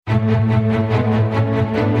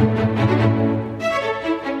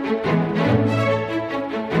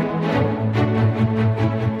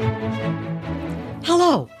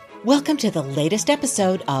Hello, welcome to the latest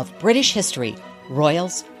episode of British History,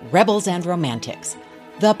 Royals, Rebels, and Romantics,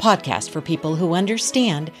 the podcast for people who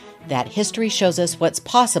understand that history shows us what's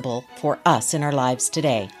possible for us in our lives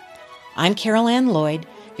today. I'm Carol Ann Lloyd,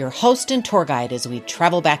 your host and tour guide as we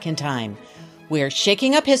travel back in time. We're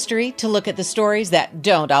shaking up history to look at the stories that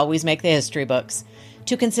don't always make the history books,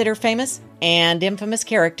 to consider famous and infamous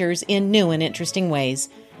characters in new and interesting ways,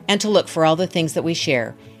 and to look for all the things that we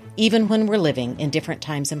share, even when we're living in different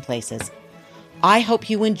times and places. I hope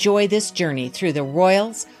you enjoy this journey through the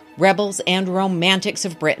royals, rebels, and romantics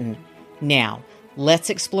of Britain. Now, let's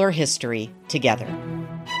explore history together.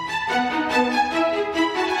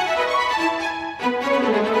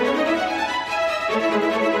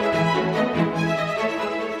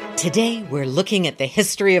 Today, we're looking at the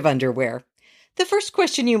history of underwear. The first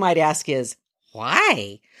question you might ask is,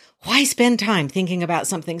 why? Why spend time thinking about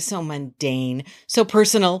something so mundane, so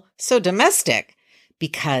personal, so domestic?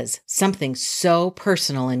 Because something so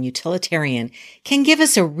personal and utilitarian can give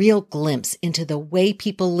us a real glimpse into the way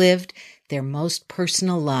people lived their most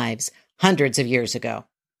personal lives hundreds of years ago.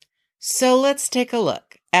 So let's take a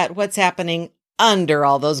look at what's happening under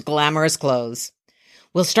all those glamorous clothes.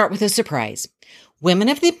 We'll start with a surprise. Women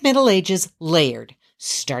of the Middle Ages layered,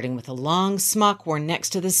 starting with a long smock worn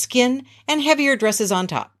next to the skin and heavier dresses on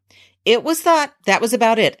top. It was thought that was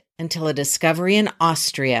about it until a discovery in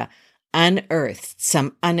Austria unearthed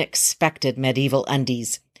some unexpected medieval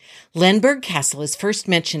undies. Lemberg Castle is first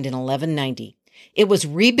mentioned in 1190. It was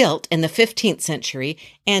rebuilt in the 15th century,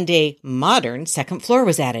 and a modern second floor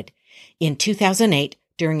was added. In 2008,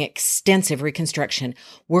 during extensive reconstruction,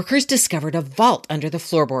 workers discovered a vault under the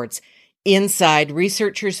floorboards. Inside,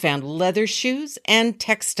 researchers found leather shoes and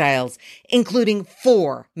textiles, including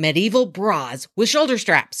 4 medieval bras with shoulder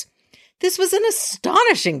straps. This was an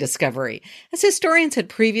astonishing discovery, as historians had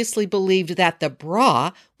previously believed that the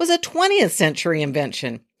bra was a 20th century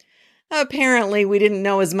invention. Apparently, we didn't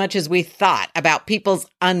know as much as we thought about people's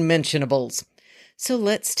unmentionables. So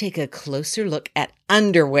let's take a closer look at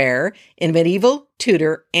underwear in medieval,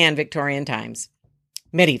 Tudor, and Victorian times.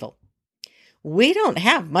 Medieval. We don't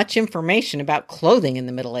have much information about clothing in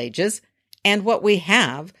the Middle Ages, and what we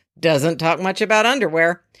have doesn't talk much about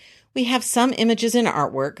underwear. We have some images in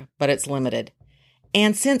artwork, but it's limited.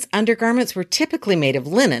 And since undergarments were typically made of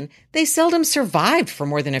linen, they seldom survived for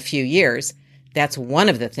more than a few years. That's one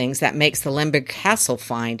of the things that makes the Lemberg Castle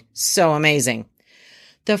find so amazing.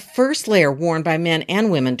 The first layer worn by men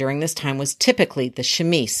and women during this time was typically the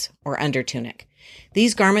chemise, or undertunic.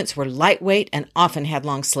 These garments were lightweight and often had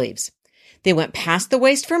long sleeves. They went past the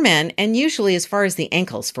waist for men and usually as far as the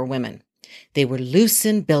ankles for women. They were loose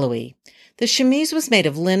and billowy. The chemise was made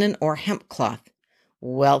of linen or hemp cloth.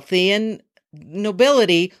 Wealthy and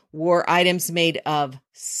nobility wore items made of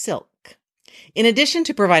silk. In addition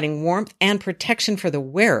to providing warmth and protection for the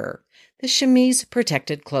wearer, the chemise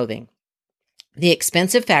protected clothing. The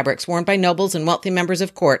expensive fabrics worn by nobles and wealthy members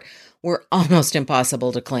of court were almost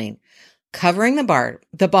impossible to clean. Covering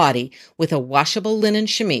the body with a washable linen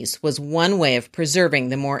chemise was one way of preserving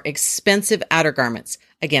the more expensive outer garments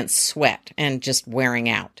against sweat and just wearing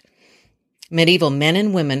out. Medieval men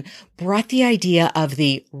and women brought the idea of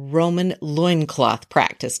the Roman loincloth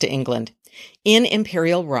practice to England. In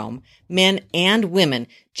Imperial Rome, men and women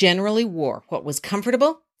generally wore what was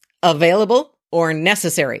comfortable, available, or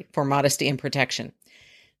necessary for modesty and protection.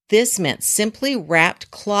 This meant simply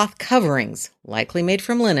wrapped cloth coverings, likely made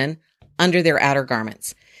from linen, under their outer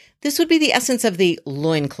garments. This would be the essence of the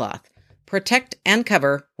loincloth. Protect and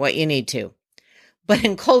cover what you need to. But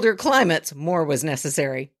in colder climates, more was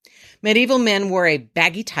necessary. Medieval men wore a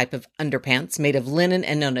baggy type of underpants made of linen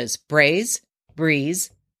and known as brays,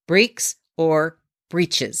 breeze, breeks, or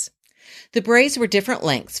breeches. The brays were different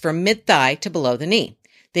lengths from mid-thigh to below the knee.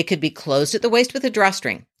 They could be closed at the waist with a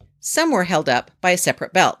drawstring. Some were held up by a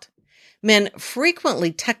separate belt. Men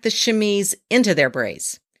frequently tucked the chemise into their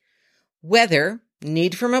brays. Weather,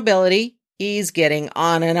 need for mobility, ease getting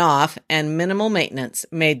on and off, and minimal maintenance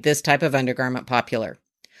made this type of undergarment popular.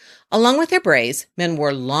 Along with their brays, men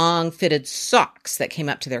wore long fitted socks that came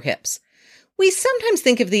up to their hips. We sometimes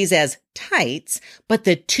think of these as tights, but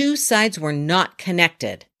the two sides were not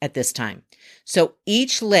connected at this time. So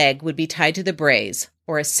each leg would be tied to the brays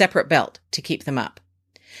or a separate belt to keep them up.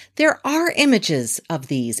 There are images of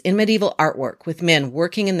these in medieval artwork with men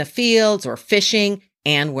working in the fields or fishing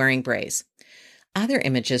and wearing brays. Other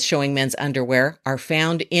images showing men's underwear are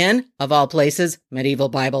found in, of all places, medieval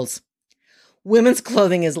Bibles. Women's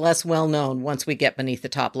clothing is less well known once we get beneath the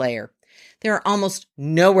top layer. There are almost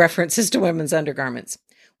no references to women's undergarments.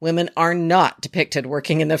 Women are not depicted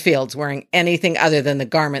working in the fields wearing anything other than the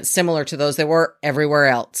garments similar to those they wore everywhere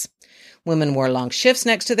else. Women wore long shifts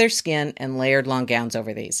next to their skin and layered long gowns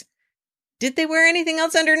over these. Did they wear anything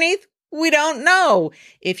else underneath? We don't know.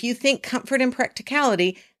 If you think comfort and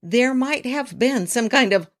practicality, there might have been some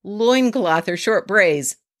kind of loincloth or short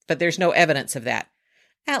braids, but there's no evidence of that.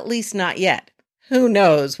 At least not yet. Who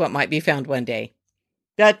knows what might be found one day.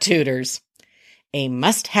 The Tudors. A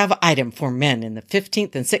must-have item for men in the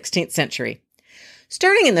 15th and 16th century.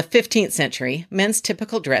 Starting in the 15th century, men's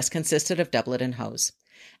typical dress consisted of doublet and hose.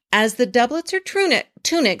 As the doublets or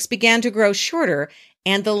tunics began to grow shorter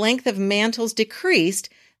and the length of mantles decreased,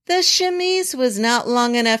 the chemise was not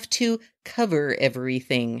long enough to cover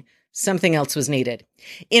everything. Something else was needed.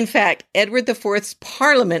 In fact, Edward IV's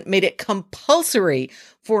Parliament made it compulsory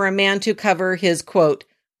for a man to cover his, quote,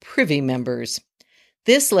 privy members.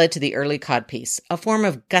 This led to the early codpiece, a form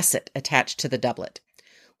of gusset attached to the doublet.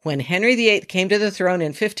 When Henry VIII came to the throne in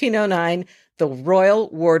 1509, the royal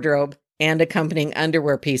wardrobe and accompanying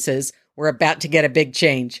underwear pieces were about to get a big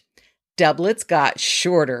change. Doublets got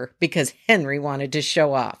shorter because Henry wanted to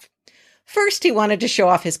show off. First, he wanted to show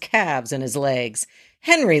off his calves and his legs.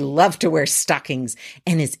 Henry loved to wear stockings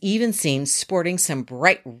and is even seen sporting some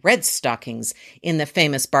bright red stockings in the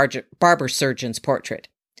famous barber surgeon's portrait.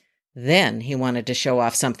 Then he wanted to show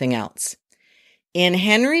off something else. In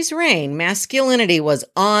Henry's reign, masculinity was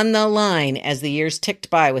on the line as the years ticked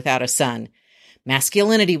by without a son.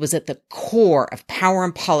 Masculinity was at the core of power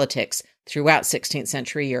and politics throughout 16th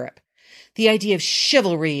century Europe. The idea of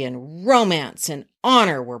chivalry and romance and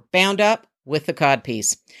honor were bound up with the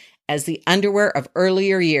codpiece, as the underwear of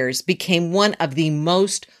earlier years became one of the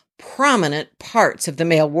most prominent parts of the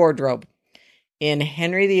male wardrobe. In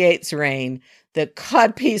Henry VIII's reign, the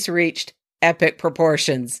codpiece reached epic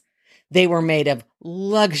proportions. They were made of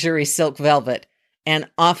luxury silk velvet and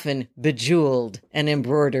often bejeweled and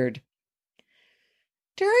embroidered.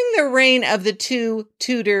 During the reign of the two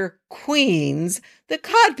Tudor queens, the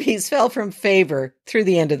codpiece fell from favor through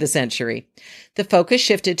the end of the century. The focus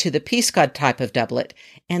shifted to the peascod type of doublet,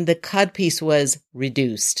 and the codpiece was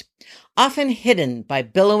reduced. Often hidden by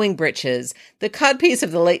billowing breeches, the codpiece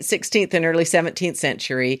of the late 16th and early 17th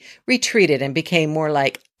century retreated and became more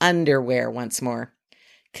like underwear once more.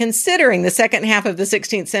 Considering the second half of the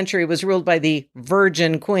 16th century was ruled by the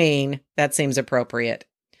Virgin Queen, that seems appropriate.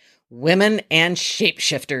 Women and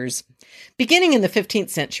shapeshifters. Beginning in the 15th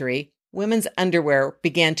century, women's underwear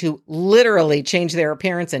began to literally change their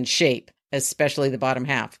appearance and shape, especially the bottom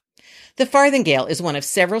half. The farthingale is one of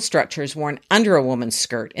several structures worn under a woman's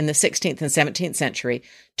skirt in the 16th and 17th century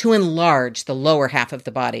to enlarge the lower half of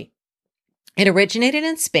the body. It originated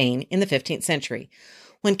in Spain in the 15th century.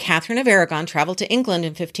 When Catherine of Aragon traveled to England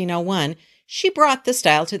in 1501, she brought the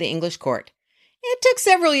style to the English court. It took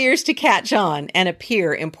several years to catch on and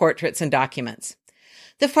appear in portraits and documents.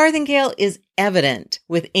 The farthingale is evident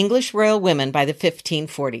with English royal women by the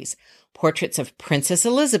 1540s. Portraits of Princess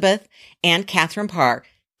Elizabeth and Catherine Parr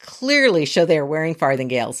clearly show they are wearing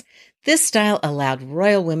farthingales. This style allowed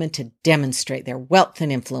royal women to demonstrate their wealth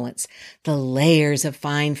and influence. The layers of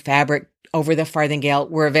fine fabric over the farthingale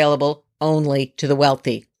were available only to the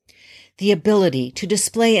wealthy. The ability to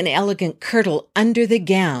display an elegant kirtle under the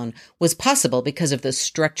gown was possible because of the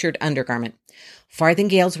structured undergarment.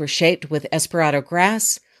 Farthingales were shaped with Esperado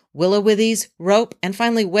grass, willow withies, rope, and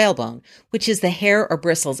finally whalebone, which is the hair or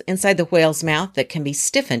bristles inside the whale's mouth that can be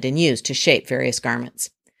stiffened and used to shape various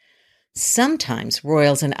garments. Sometimes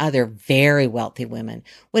royals and other very wealthy women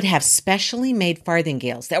would have specially made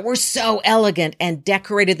farthingales that were so elegant and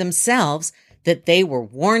decorated themselves that they were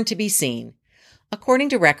worn to be seen. According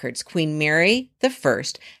to records, Queen Mary I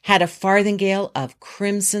had a farthingale of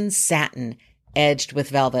crimson satin edged with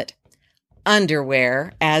velvet.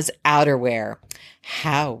 Underwear as outerwear.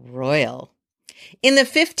 How royal. In the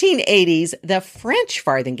 1580s, the French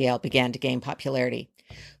farthingale began to gain popularity.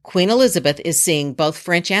 Queen Elizabeth is seen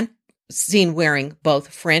wearing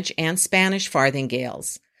both French and Spanish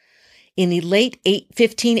farthingales. In the late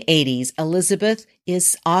 1580s, Elizabeth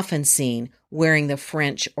is often seen wearing the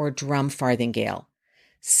French or drum farthingale.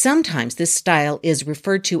 Sometimes this style is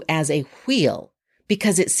referred to as a wheel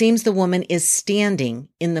because it seems the woman is standing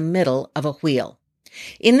in the middle of a wheel.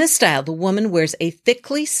 In this style, the woman wears a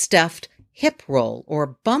thickly stuffed hip roll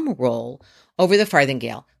or bum roll over the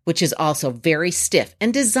farthingale, which is also very stiff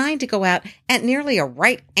and designed to go out at nearly a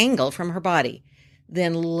right angle from her body.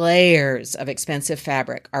 Then layers of expensive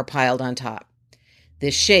fabric are piled on top.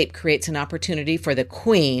 This shape creates an opportunity for the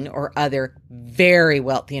queen or other very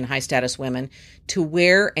wealthy and high-status women to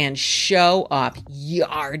wear and show off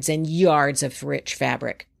yards and yards of rich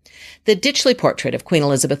fabric. The Ditchley portrait of Queen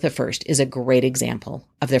Elizabeth I is a great example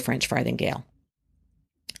of the French farthingale.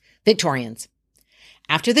 Victorians.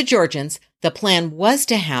 After the Georgians, the plan was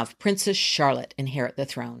to have Princess Charlotte inherit the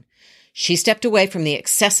throne. She stepped away from the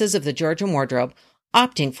excesses of the Georgian wardrobe,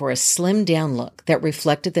 opting for a slimmed-down look that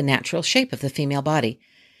reflected the natural shape of the female body.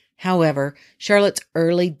 However, Charlotte's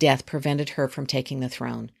early death prevented her from taking the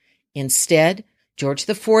throne. Instead, George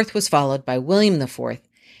IV was followed by William IV,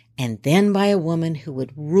 and then by a woman who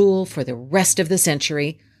would rule for the rest of the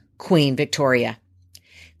century, Queen Victoria.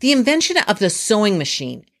 The invention of the sewing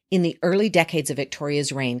machine in the early decades of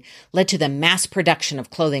Victoria's reign led to the mass production of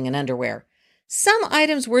clothing and underwear. Some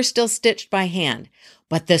items were still stitched by hand,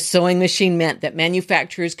 but the sewing machine meant that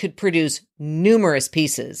manufacturers could produce numerous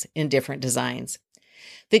pieces in different designs.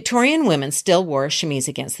 Victorian women still wore a chemise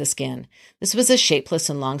against the skin. This was a shapeless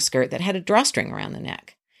and long skirt that had a drawstring around the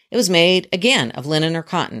neck. It was made, again, of linen or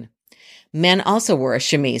cotton. Men also wore a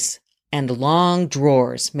chemise and long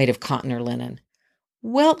drawers made of cotton or linen.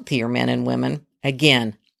 Wealthier men and women,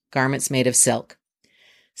 again, garments made of silk.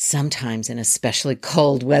 Sometimes in especially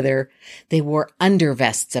cold weather, they wore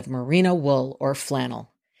undervests of merino wool or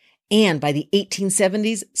flannel. And by the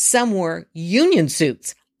 1870s, some wore union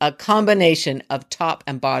suits, a combination of top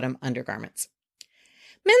and bottom undergarments.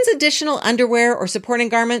 Men's additional underwear or supporting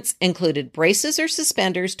garments included braces or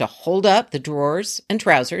suspenders to hold up the drawers and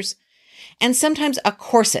trousers, and sometimes a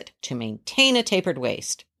corset to maintain a tapered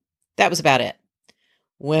waist. That was about it.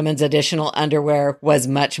 Women's additional underwear was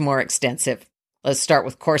much more extensive. Let's start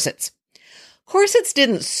with corsets. Corsets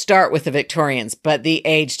didn't start with the Victorians, but the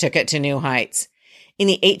age took it to new heights. In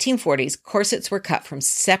the 1840s, corsets were cut from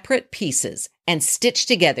separate pieces and stitched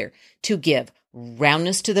together to give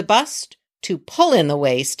roundness to the bust, to pull in the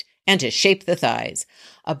waist, and to shape the thighs.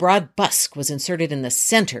 A broad busk was inserted in the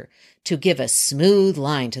center to give a smooth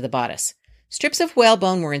line to the bodice. Strips of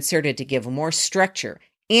whalebone were inserted to give more structure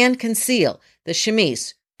and conceal the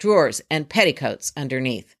chemise, drawers, and petticoats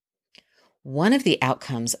underneath. One of the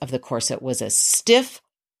outcomes of the corset was a stiff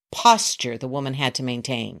posture the woman had to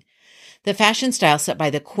maintain. The fashion style set by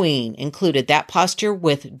the Queen included that posture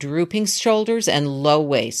with drooping shoulders and low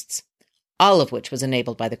waists, all of which was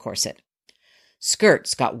enabled by the corset.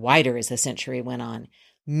 Skirts got wider as the century went on.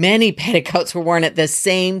 Many petticoats were worn at the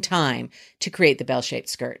same time to create the bell-shaped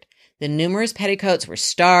skirt. The numerous petticoats were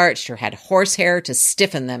starched or had horsehair to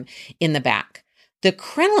stiffen them in the back. The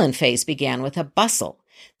crinoline phase began with a bustle.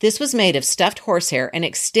 This was made of stuffed horsehair and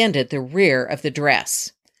extended the rear of the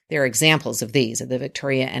dress. There are examples of these at the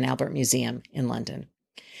Victoria and Albert Museum in London.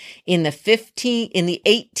 In the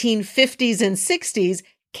 1850s and 60s,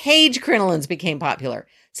 cage crinolines became popular,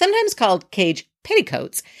 sometimes called cage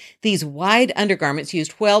petticoats. These wide undergarments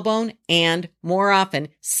used whalebone and, more often,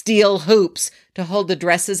 steel hoops to hold the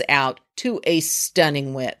dresses out to a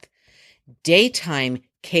stunning width. Daytime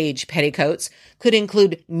cage petticoats could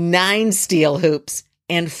include 9 steel hoops,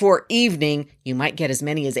 and for evening, you might get as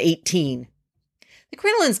many as 18. The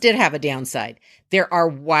crinolines did have a downside. There are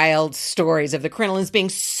wild stories of the crinolines being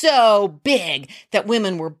so big that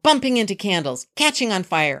women were bumping into candles, catching on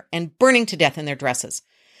fire, and burning to death in their dresses.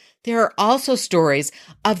 There are also stories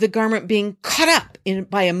of the garment being caught up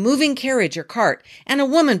by a moving carriage or cart and a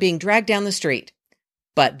woman being dragged down the street.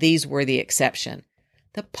 But these were the exception.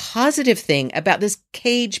 The positive thing about this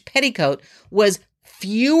cage petticoat was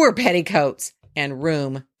fewer petticoats and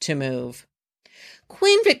room to move.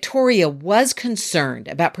 Queen Victoria was concerned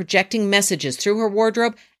about projecting messages through her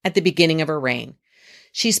wardrobe at the beginning of her reign.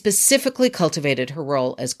 She specifically cultivated her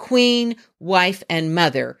role as queen, wife, and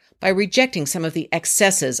mother by rejecting some of the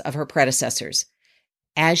excesses of her predecessors.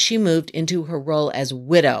 As she moved into her role as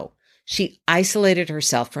widow, she isolated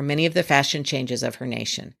herself from many of the fashion changes of her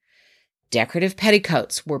nation. Decorative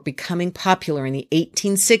petticoats were becoming popular in the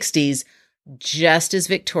 1860s, just as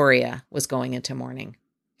Victoria was going into mourning.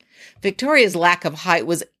 Victoria's lack of height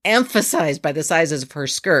was emphasized by the sizes of her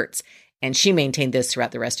skirts, and she maintained this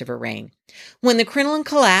throughout the rest of her reign. When the crinoline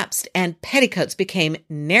collapsed and petticoats became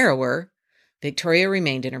narrower, Victoria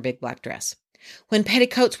remained in her big black dress. When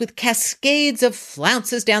petticoats with cascades of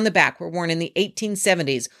flounces down the back were worn in the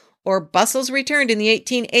 1870s, or bustles returned in the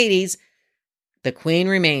 1880s, the Queen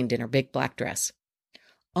remained in her big black dress.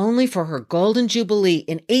 Only for her Golden Jubilee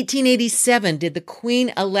in 1887 did the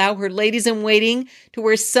Queen allow her ladies-in-waiting to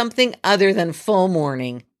wear something other than full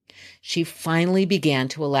mourning. She finally began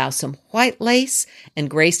to allow some white lace and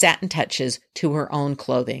gray satin touches to her own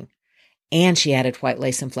clothing. And she added white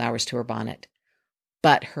lace and flowers to her bonnet.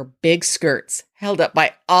 but her big skirts, held up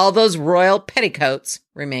by all those royal petticoats,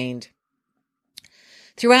 remained.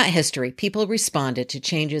 Throughout history, people responded to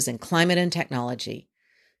changes in climate and technology,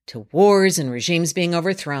 to wars and regimes being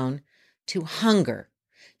overthrown, to hunger,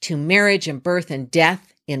 to marriage and birth and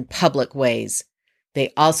death in public ways.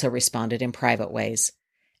 They also responded in private ways.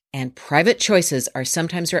 And private choices are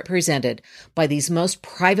sometimes represented by these most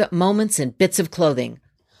private moments and bits of clothing.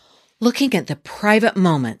 Looking at the private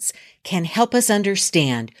moments can help us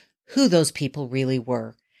understand who those people really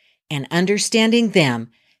were. And understanding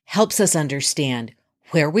them helps us understand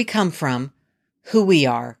where we come from, who we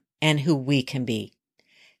are, and who we can be.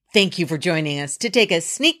 Thank you for joining us to take a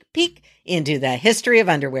sneak peek into the history of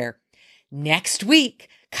underwear. Next week,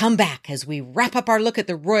 come back as we wrap up our look at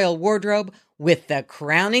the royal wardrobe with the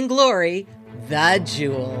crowning glory, the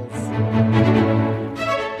jewels.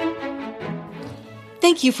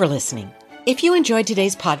 Thank you for listening. If you enjoyed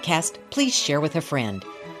today's podcast, please share with a friend.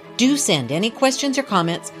 Do send any questions or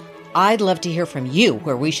comments. I'd love to hear from you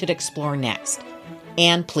where we should explore next.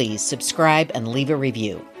 And please subscribe and leave a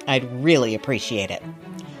review. I'd really appreciate it.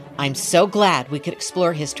 I'm so glad we could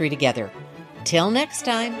explore history together. Till next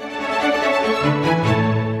time.